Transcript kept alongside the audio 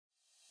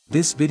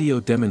This video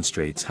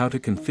demonstrates how to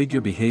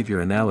configure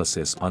behavior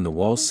analysis on the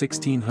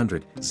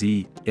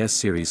WALL-1600-Z-S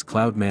series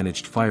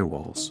cloud-managed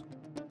firewalls.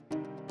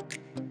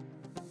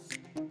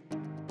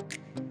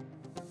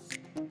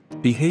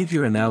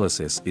 Behavior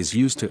analysis is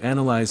used to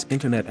analyze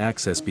internet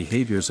access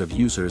behaviors of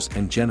users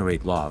and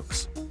generate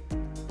logs.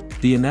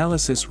 The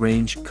analysis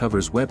range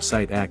covers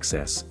website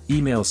access,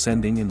 email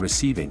sending and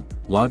receiving,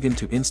 login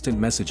to instant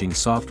messaging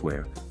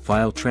software,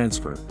 file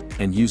transfer,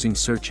 and using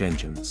search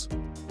engines.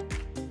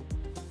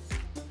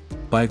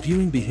 By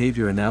viewing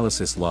behavior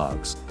analysis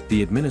logs,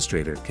 the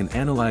administrator can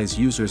analyze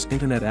users'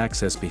 internet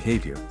access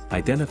behavior,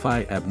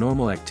 identify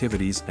abnormal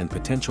activities and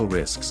potential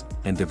risks,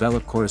 and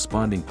develop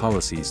corresponding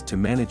policies to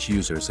manage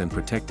users and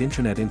protect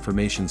internet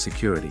information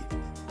security.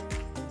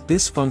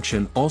 This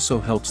function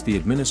also helps the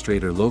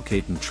administrator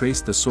locate and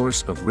trace the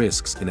source of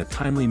risks in a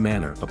timely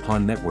manner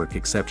upon network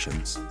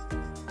exceptions.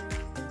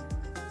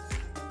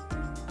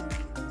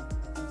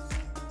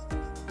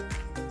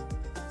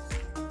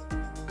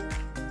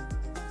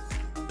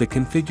 The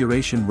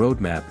configuration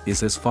roadmap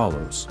is as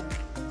follows.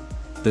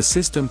 The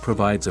system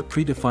provides a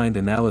predefined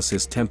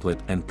analysis template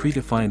and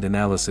predefined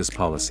analysis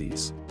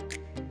policies.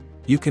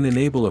 You can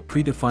enable a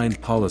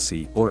predefined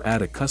policy or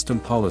add a custom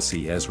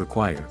policy as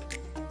required.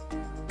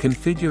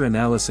 Configure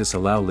analysis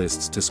allow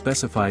lists to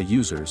specify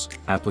users,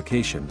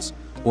 applications,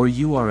 or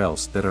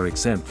URLs that are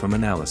exempt from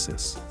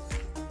analysis.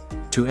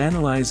 To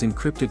analyze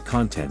encrypted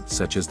content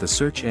such as the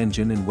search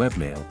engine and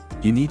webmail,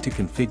 you need to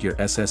configure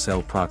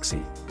SSL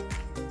proxy.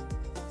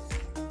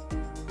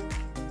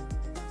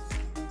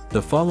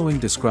 The following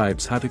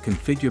describes how to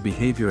configure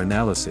behavior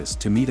analysis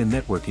to meet a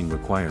networking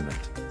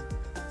requirement.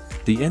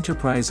 The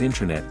enterprise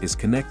intranet is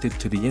connected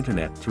to the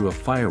internet through a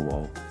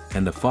firewall,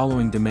 and the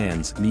following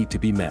demands need to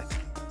be met.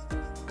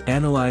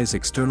 Analyze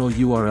external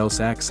URLs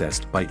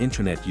accessed by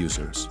intranet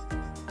users.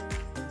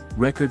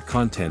 Record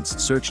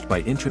contents searched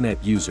by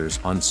intranet users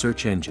on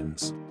search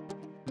engines.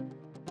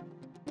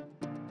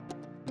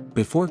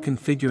 Before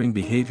configuring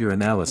behavior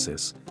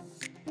analysis,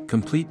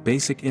 complete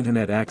basic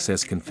internet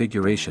access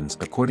configurations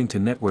according to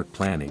network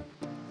planning.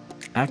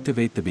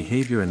 Activate the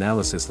behavior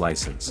analysis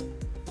license.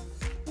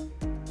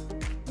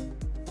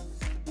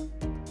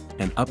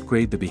 And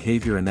upgrade the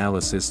behavior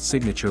analysis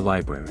signature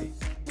library.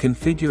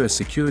 Configure a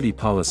security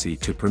policy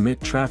to permit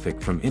traffic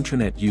from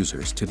intranet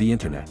users to the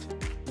internet.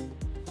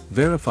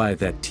 Verify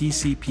that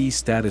TCP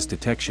status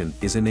detection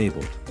is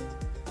enabled.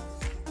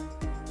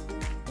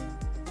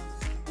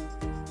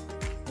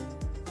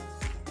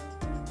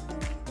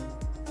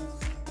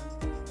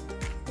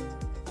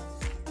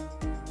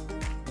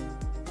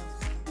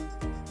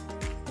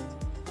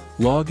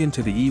 Log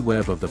into the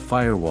eWeb of the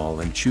firewall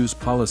and choose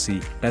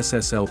Policy,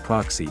 SSL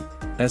Proxy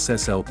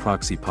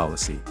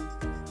Policy.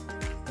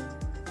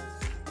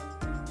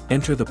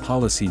 Enter the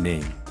policy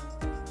name.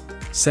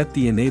 Set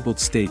the enabled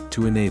state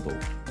to enable.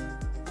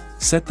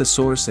 Set the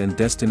source and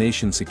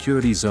destination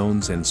security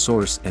zones and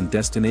source and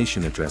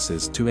destination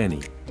addresses to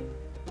any.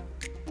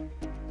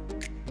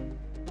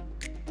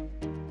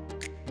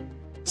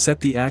 Set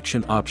the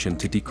action option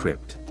to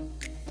decrypt.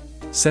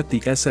 Set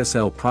the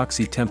SSL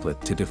proxy template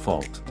to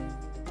default.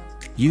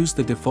 Use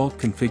the default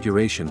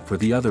configuration for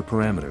the other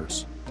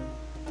parameters.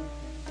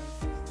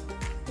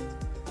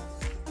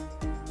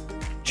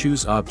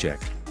 Choose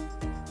Object,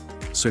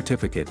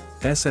 Certificate,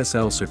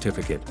 SSL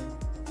Certificate,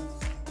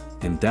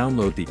 and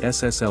download the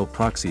SSL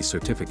Proxy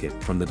Certificate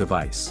from the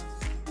device.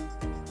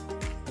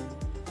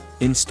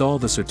 Install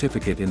the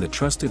certificate in the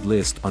trusted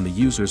list on the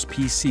user's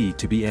PC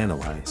to be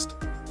analyzed.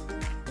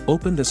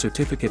 Open the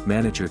Certificate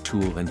Manager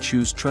tool and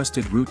choose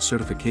Trusted Root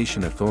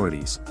Certification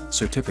Authorities,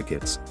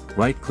 Certificates,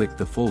 right-click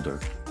the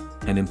folder,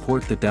 and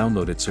import the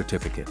downloaded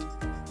certificate.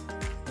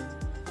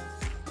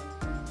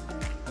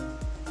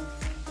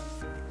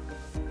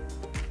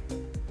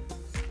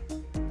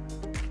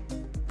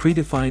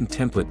 Predefined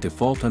template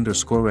default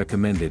 _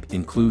 recommended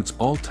includes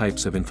all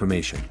types of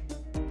information.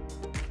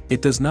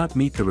 It does not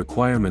meet the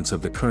requirements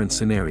of the current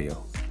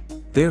scenario.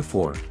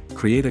 Therefore,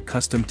 create a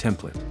custom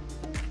template.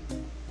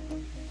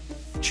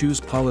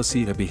 Choose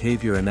Policy a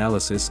Behavior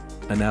Analysis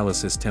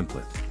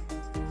Template.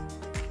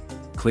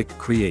 Click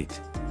Create.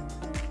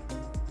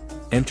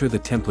 Enter the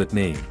template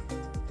name.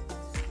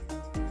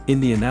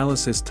 In the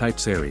Analysis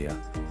Types area,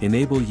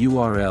 enable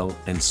URL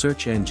and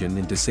search engine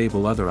and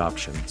disable other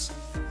options.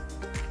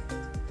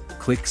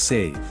 Click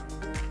Save.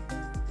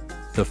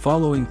 The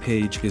following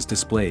page is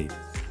displayed.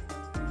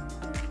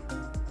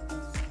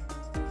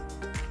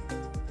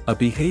 A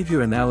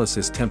behavior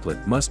analysis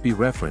template must be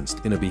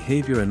referenced in a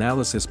behavior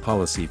analysis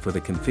policy for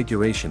the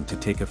configuration to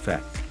take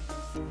effect.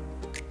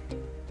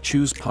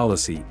 Choose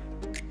Policy,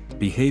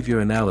 Behavior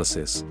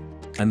Analysis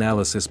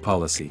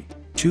Policy.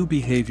 Two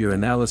behavior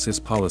analysis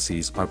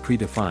policies are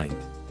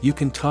predefined. You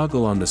can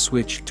toggle on the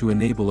switch to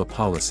enable a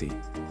policy.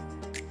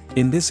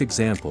 In this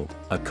example,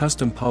 a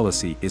custom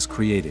policy is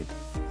created.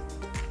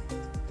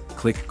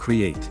 Click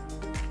Create.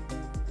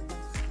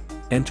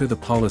 Enter the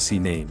policy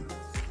name.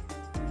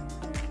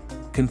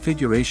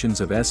 Configurations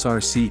of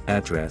SRC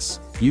address,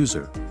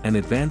 user, and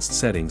advanced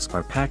settings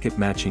are packet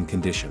matching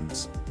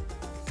conditions.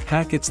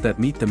 Packets that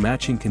meet the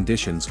matching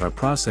conditions are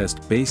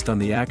processed based on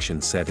the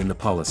action set in the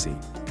policy.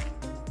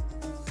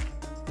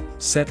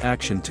 Set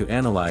action to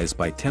analyze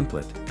by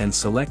template and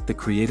select the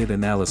created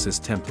analysis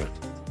template.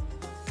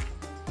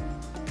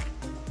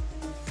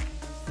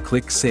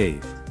 Click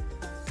Save.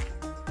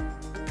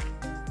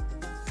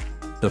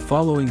 The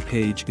following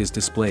page is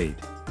displayed.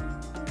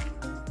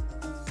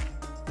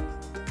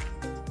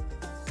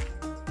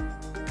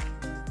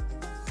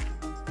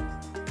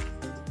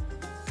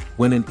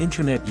 When an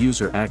internet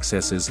user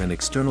accesses an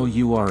external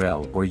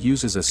URL or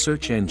uses a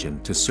search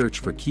engine to search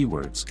for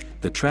keywords,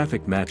 the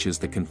traffic matches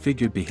the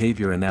configured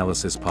behavior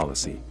analysis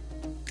policy.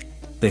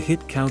 The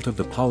hit count of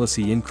the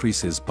policy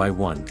increases by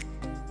 1.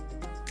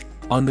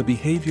 On the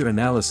Behavior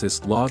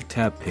Analysis Log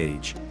tab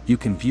page, you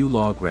can view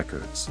log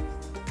records.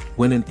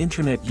 When an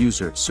internet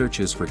user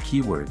searches for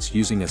keywords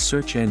using a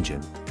search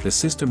engine, the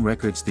system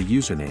records the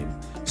username,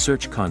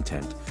 search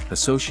content,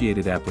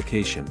 associated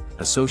application,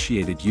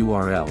 associated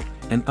URL,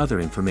 and other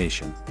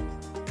information.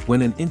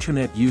 When an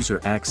internet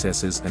user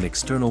accesses an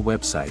external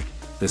website,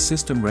 the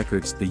system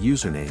records the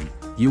username,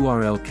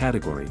 URL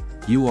category,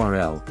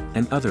 URL,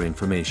 and other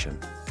information.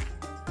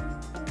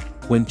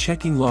 When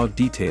checking log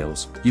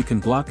details, you can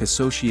block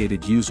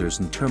associated users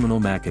and terminal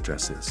MAC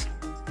addresses.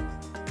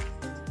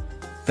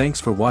 Thanks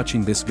for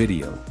watching this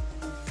video.